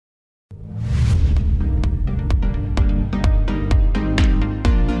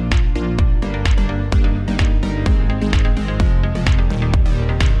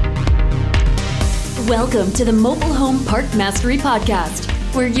Welcome to the Mobile Home Park Mastery Podcast,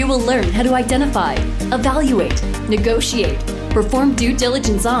 where you will learn how to identify, evaluate, negotiate, perform due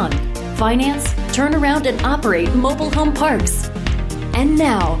diligence on, finance, turn around, and operate mobile home parks. And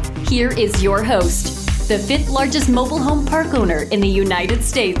now, here is your host, the fifth largest mobile home park owner in the United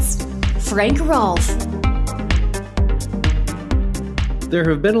States, Frank Rolfe. There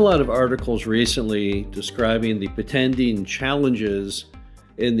have been a lot of articles recently describing the pending challenges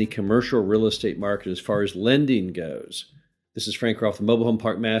in the commercial real estate market as far as lending goes. This is Frank Rolfe, the Mobile Home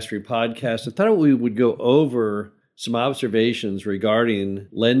Park Mastery Podcast. I thought we would go over some observations regarding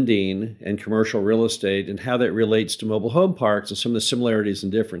lending and commercial real estate and how that relates to mobile home parks and some of the similarities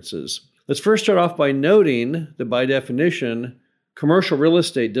and differences. Let's first start off by noting that by definition, commercial real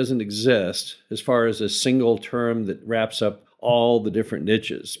estate doesn't exist as far as a single term that wraps up all the different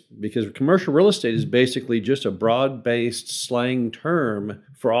niches, because commercial real estate is basically just a broad-based slang term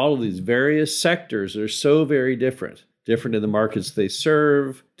for all of these various sectors that are so very different in the markets they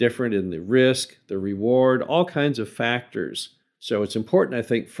serve, different in the risk, the reward, all kinds of factors. So it's important, I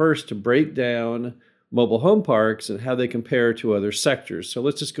think, first to break down mobile home parks and how they compare to other sectors. So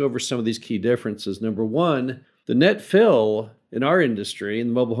let's just go over some of these key differences. Number one, the net fill in our industry, in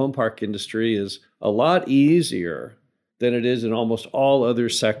the mobile home park industry, is a lot easier than it is in almost all other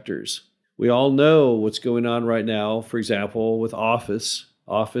sectors. We all know what's going on right now, for example, with office.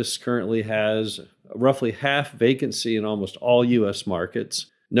 Office currently has roughly half vacancy in almost all U.S. markets.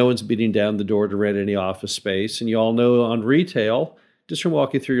 No one's beating down the door to rent any office space. And you all know on retail, just from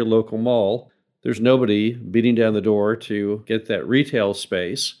walking through your local mall, there's nobody beating down the door to get that retail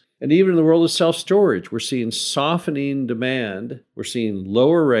space. And even in the world of self-storage, we're seeing softening demand. We're seeing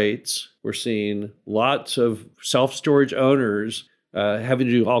lower rates. We're seeing lots of self-storage owners having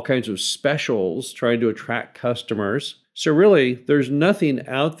to do all kinds of specials, trying to attract customers. So really, there's nothing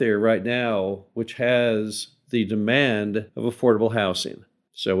out there right now which has the demand of affordable housing.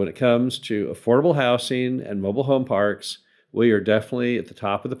 So when it comes to affordable housing and mobile home parks, we are definitely at the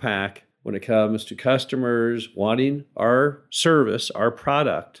top of the pack. When it comes to customers wanting our service, our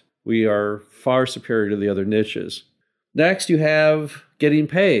product, we are far superior to the other niches. Next, you have getting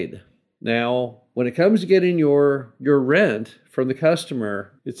paid. Now, when it comes to getting your rent from the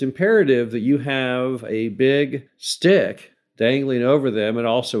customer, it's imperative that you have a big stick dangling over them and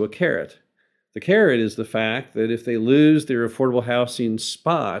also a carrot. The carrot is the fact that if they lose their affordable housing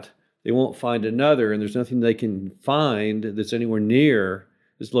spot, they won't find another, and there's nothing they can find that's anywhere near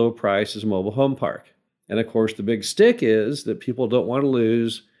as low a price as a mobile home park. And of course, the big stick is that people don't want to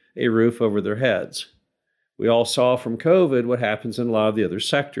lose a roof over their heads. We all saw from COVID what happens in a lot of the other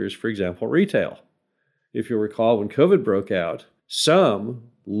sectors, for example, retail. If you recall, when COVID broke out, some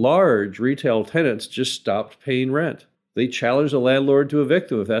large retail tenants just stopped paying rent. They challenged the landlord to evict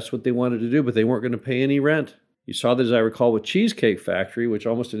them if that's what they wanted to do, but they weren't going to pay any rent. You saw that, as I recall, with Cheesecake Factory, which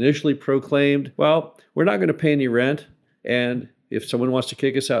almost initially proclaimed, well, we're not going to pay any rent, and if someone wants to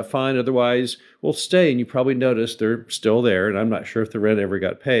kick us out, fine. Otherwise, we'll stay. And you probably noticed they're still there, and I'm not sure if the rent ever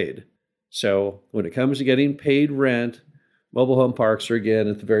got paid. So when it comes to getting paid rent, mobile home parks are, again,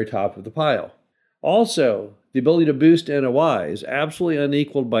 at the very top of the pile. Also, the ability to boost NOI is absolutely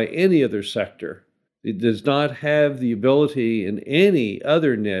unequaled by any other sector. It does not have the ability in any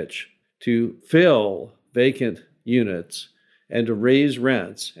other niche to fill vacant units and to raise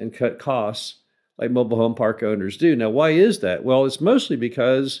rents and cut costs like mobile home park owners do. Now, why is that? Well, it's mostly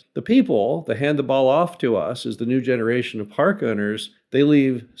because the people that hand the ball off to us as the new generation of park owners, they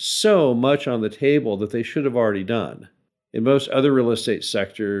leave so much on the table that they should have already done. In most other real estate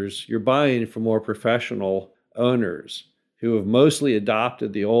sectors, you're buying from more professional owners who have mostly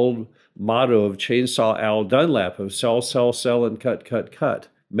adopted the old motto of Chainsaw Al Dunlap of sell, sell, sell, and cut, cut, cut.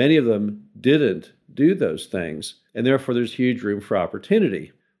 Many of them didn't do those things, and therefore there's huge room for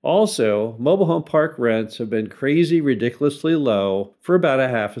opportunity. Also, mobile home park rents have been crazy, ridiculously low for about a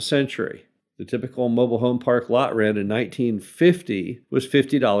half a century. The typical mobile home park lot rent in 1950 was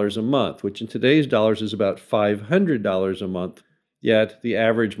 $50 a month, which in today's dollars is about $500 a month. Yet, the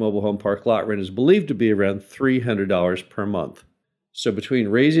average mobile home park lot rent is believed to be around $300 per month. So between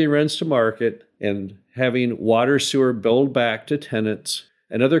raising rents to market and having water, sewer billed back to tenants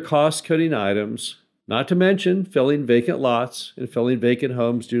and other cost-cutting items, not to mention filling vacant lots and filling vacant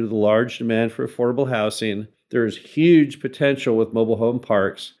homes due to the large demand for affordable housing, there is huge potential with mobile home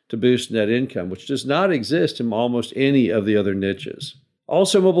parks to boost net income, which does not exist in almost any of the other niches.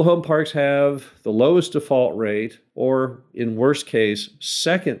 Also, mobile home parks have the lowest default rate, or in worst case,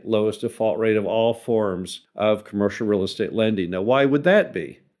 second lowest default rate of all forms of commercial real estate lending. Now, why would that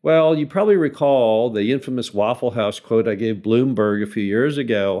be? Well, you probably recall the infamous Waffle House quote I gave Bloomberg a few years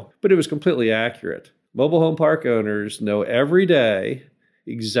ago, but it was completely accurate. Mobile home park owners know every day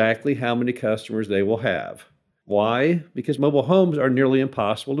exactly how many customers they will have. Why? Because mobile homes are nearly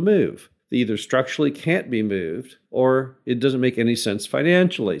impossible to move. They either structurally can't be moved or it doesn't make any sense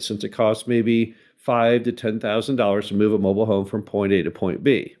financially since it costs maybe $5,000 to $10,000 to move a mobile home from point A to point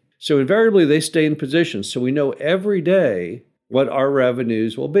B. So invariably they stay in position. So we know every day what our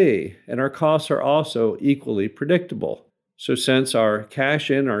revenues will be, and our costs are also equally predictable. So since our cash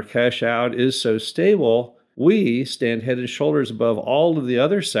in, our cash out is so stable, we stand head and shoulders above all of the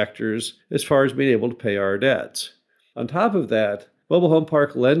other sectors as far as being able to pay our debts. On top of that, mobile home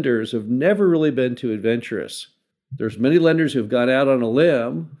park lenders have never really been too adventurous. There's many lenders who've gone out on a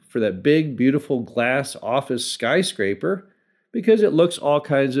limb for that big, beautiful glass office skyscraper because it looks all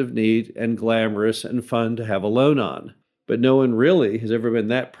kinds of neat and glamorous and fun to have a loan on. But no one really has ever been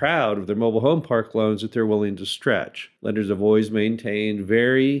that proud of their mobile home park loans that they're willing to stretch. Lenders have always maintained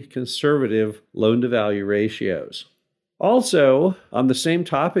very conservative loan-to-value ratios. Also, on the same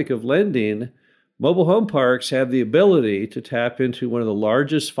topic of lending, mobile home parks have the ability to tap into one of the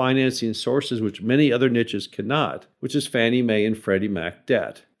largest financing sources which many other niches cannot, which is Fannie Mae and Freddie Mac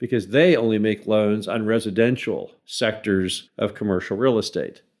debt, because they only make loans on residential sectors of commercial real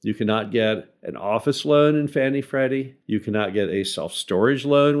estate. You cannot get an office loan in Fannie Freddie. You cannot get a self-storage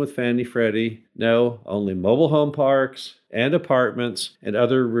loan with Fannie Freddie. No, only mobile home parks and apartments and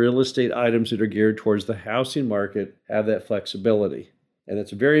other real estate items that are geared towards the housing market have that flexibility. And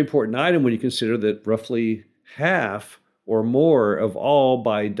it's a very important item when you consider that roughly half or more of all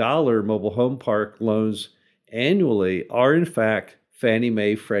by dollar mobile home park loans annually are in fact Fannie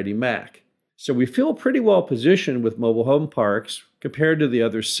Mae, Freddie Mac. So we feel pretty well positioned with mobile home parks compared to the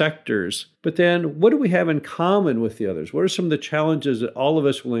other sectors. But then what do we have in common with the others? What are some of the challenges that all of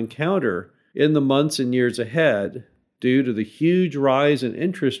us will encounter in the months and years ahead due to the huge rise in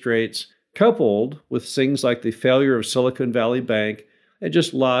interest rates, coupled with things like the failure of Silicon Valley Bank and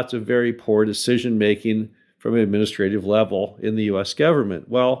just lots of very poor decision-making from an administrative level in the U.S. government?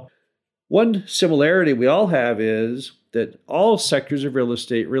 Well, one similarity we all have is that all sectors of real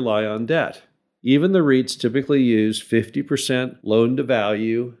estate rely on debt. Even the REITs typically use 50%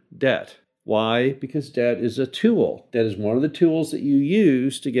 loan-to-value debt. Why? Because debt is a tool. Debt is one of the tools that you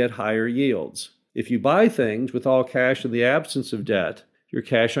use to get higher yields. If you buy things with all cash in the absence of debt, your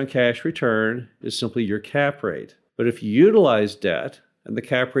cash-on-cash return is simply your cap rate. But if you utilize debt, and the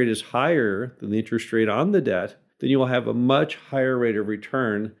cap rate is higher than the interest rate on the debt, then you will have a much higher rate of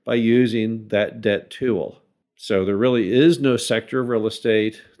return by using that debt tool. So there really is no sector of real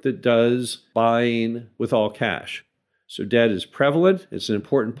estate that does buying with all cash. So debt is prevalent. It's an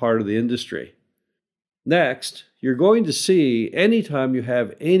important part of the industry. Next, you're going to see anytime you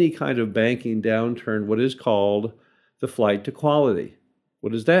have any kind of banking downturn, what is called the flight to quality.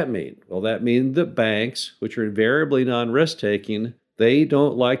 What does that mean? Well, that means that banks, which are invariably non-risk taking, they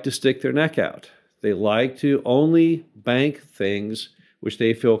don't like to stick their neck out. They like to only bank things which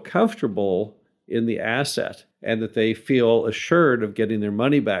they feel comfortable in the asset and that they feel assured of getting their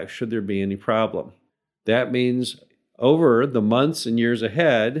money back should there be any problem. That means over the months and years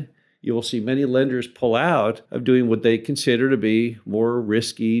ahead, you will see many lenders pull out of doing what they consider to be more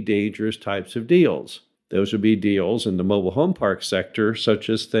risky, dangerous types of deals. Those would be deals in the mobile home park sector, such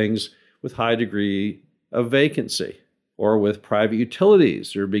as things with high degree of vacancy, or with private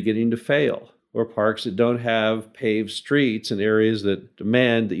utilities that are beginning to fail, or parks that don't have paved streets in areas that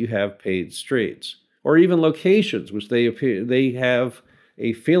demand that you have paved streets, or even locations which they have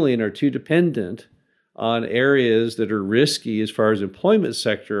a feeling are too dependent on areas that are risky as far as employment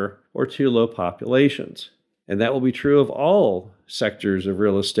sector or too low populations. And that will be true of all sectors of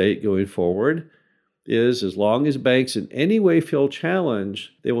real estate going forward, is as long as banks in any way feel challenged,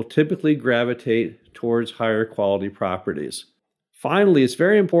 they will typically gravitate towards higher quality properties. Finally, it's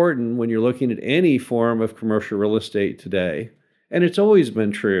very important when you're looking at any form of commercial real estate today, and it's always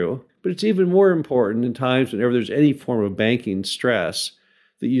been true, but it's even more important in times whenever there's any form of banking stress,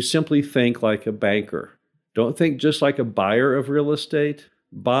 that you simply think like a banker. Don't think just like a buyer of real estate.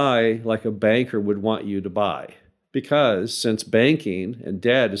 Buy like a banker would want you to buy. Because since banking and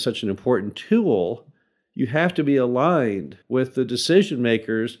debt is such an important tool, you have to be aligned with the decision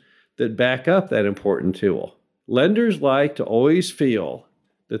makers that back up that important tool. Lenders like to always feel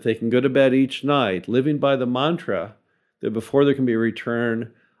that they can go to bed each night living by the mantra that before there can be a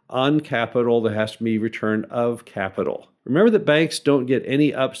return on capital, there has to be return of capital. Remember that banks don't get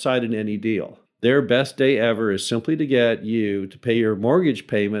any upside in any deal. Their best day ever is simply to get you to pay your mortgage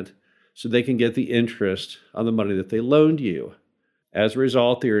payment so they can get the interest on the money that they loaned you. As a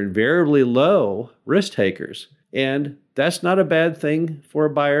result, they're invariably low risk takers, and that's not a bad thing for a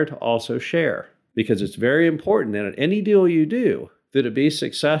buyer to also share. because it's very important that in any deal you do, that it be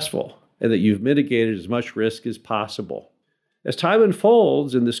successful and that you've mitigated as much risk as possible. As time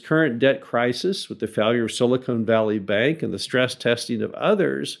unfolds in this current debt crisis with the failure of Silicon Valley Bank and the stress testing of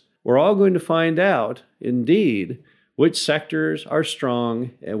others, we're all going to find out, indeed, which sectors are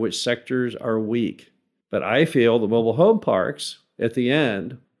strong and which sectors are weak. But I feel the mobile home parks, at the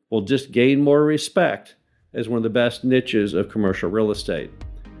end, will just gain more respect as one of the best niches of commercial real estate.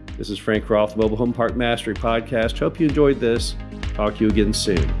 This is Frank Rolfe, the Mobile Home Park Mastery Podcast. Hope you enjoyed this. Talk to you again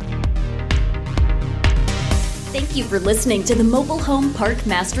soon. Thank you for listening to the Mobile Home Park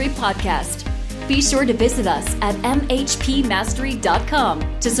Mastery Podcast. Be sure to visit us at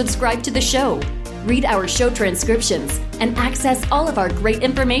mhpmastery.com to subscribe to the show, read our show transcriptions, and access all of our great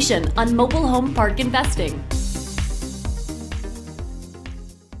information on mobile home park investing.